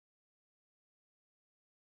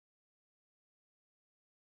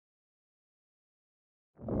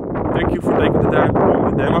thank you for taking the time to do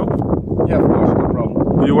the demo. Yeah, of course, no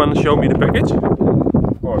problem. Do you want to show me the package?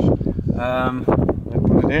 Of course. Let's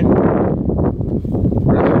put it in.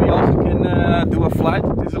 Perhaps we also can do a flight.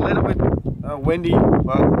 It is a little bit windy,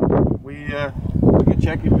 but we can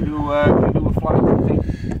check if we do a flight.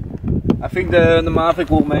 I think the Mavic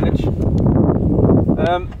will manage.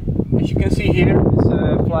 As you can see here, it's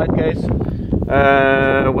a flight case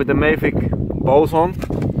with the Mavic Boson.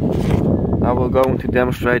 I will go to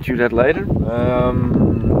demonstrate you that later.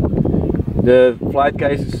 The flight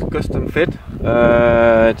case is custom fit.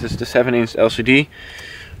 It is the 7-inch LCD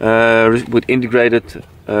with integrated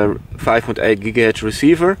 5.8 GHz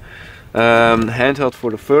receiver. Handheld for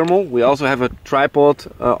the thermal. We also have a tripod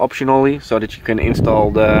optionally, so that you can install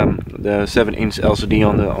the 7-inch LCD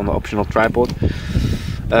on the optional tripod.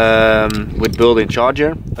 With built-in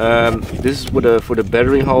charger. This is for the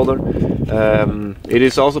battery holder. It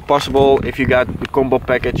is also possible, if you got the combo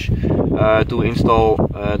package, to install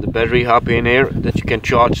the battery hub in here, that you can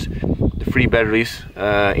charge the 3 batteries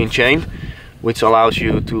in chain, which allows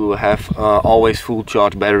you to have always full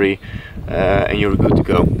charge battery, and you're good to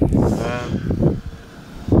go.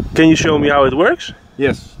 Can you show me how it works?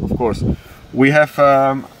 Yes, of course. We have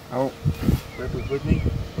I'll grab it with me.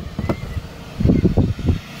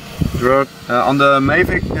 On the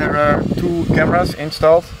Mavic there are 2 cameras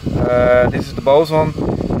installed. This is the Boson,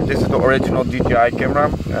 this is the original DJI camera.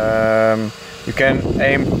 You can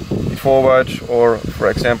aim it forwards or, for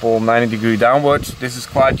example, 90° downwards. This is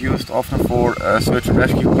quite used often for search and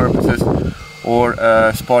rescue purposes or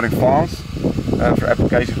spotting fawns, for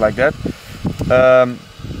applications like that.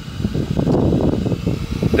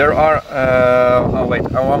 There are, oh wait,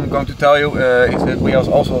 what I'm going to tell you is that we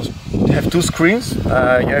also have 2 screens.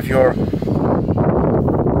 You have your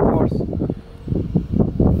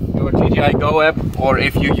DJI Go app, or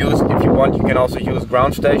if you want, you can also use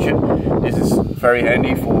Ground Station. This is very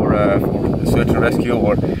handy for search and rescue,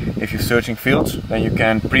 or if you're searching fields, then you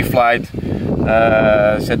can pre-flight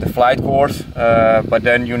set the flight course, but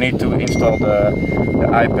then you need to install the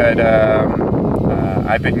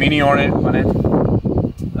iPad Mini on it.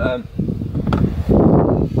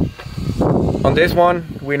 On this one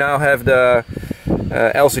we now have the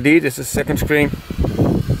LCD. This is the 2nd screen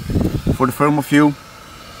for the thermal view,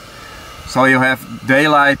 so you have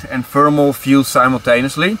daylight and thermal view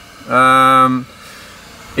simultaneously.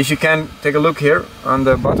 As you can take a look here on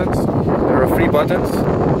the buttons, there are 3 buttons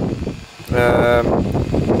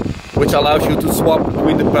which allows you to swap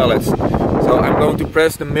between the palettes. So I'm going to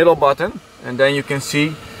press the middle button, and then you can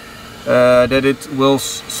see that it will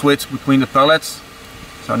switch between the palettes.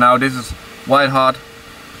 So now this is white hot,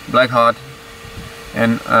 black hot,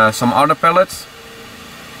 and some other palettes.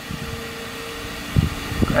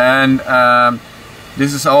 And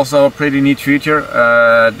this is also a pretty neat feature.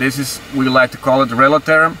 This is, we like to call it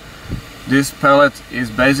relativism. This palette is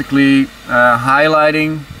basically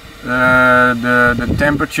highlighting the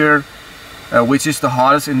temperature which is the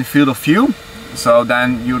hottest in the field of view. So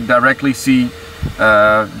then you directly see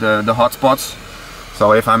the hot spots.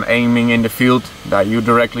 So if I'm aiming in the field, that you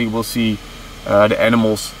directly will see the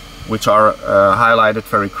animals which are highlighted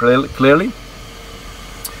very clearly.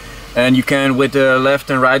 And you can, with the left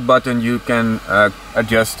and right button, you can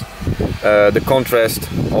adjust the contrast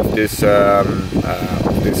of this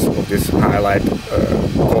highlight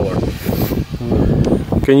color.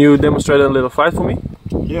 Can you demonstrate a little flight for me?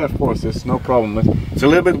 Yeah, of course, there's no problem. It's a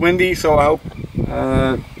little bit windy, so I hope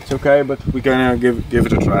it's okay, but we're gonna give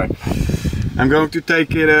it a try. I'm going to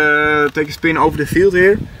take a spin over the field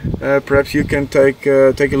here. Perhaps you can take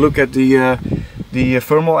a look at the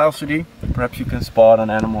thermal LCD. Perhaps you can spot an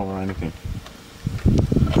animal or anything.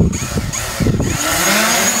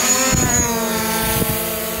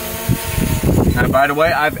 And by the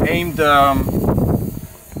way, I have aimed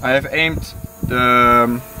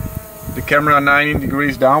the camera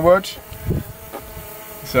 90° downwards.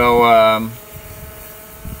 So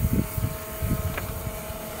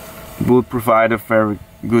it will provide a very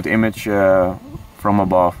good image from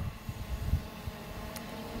above.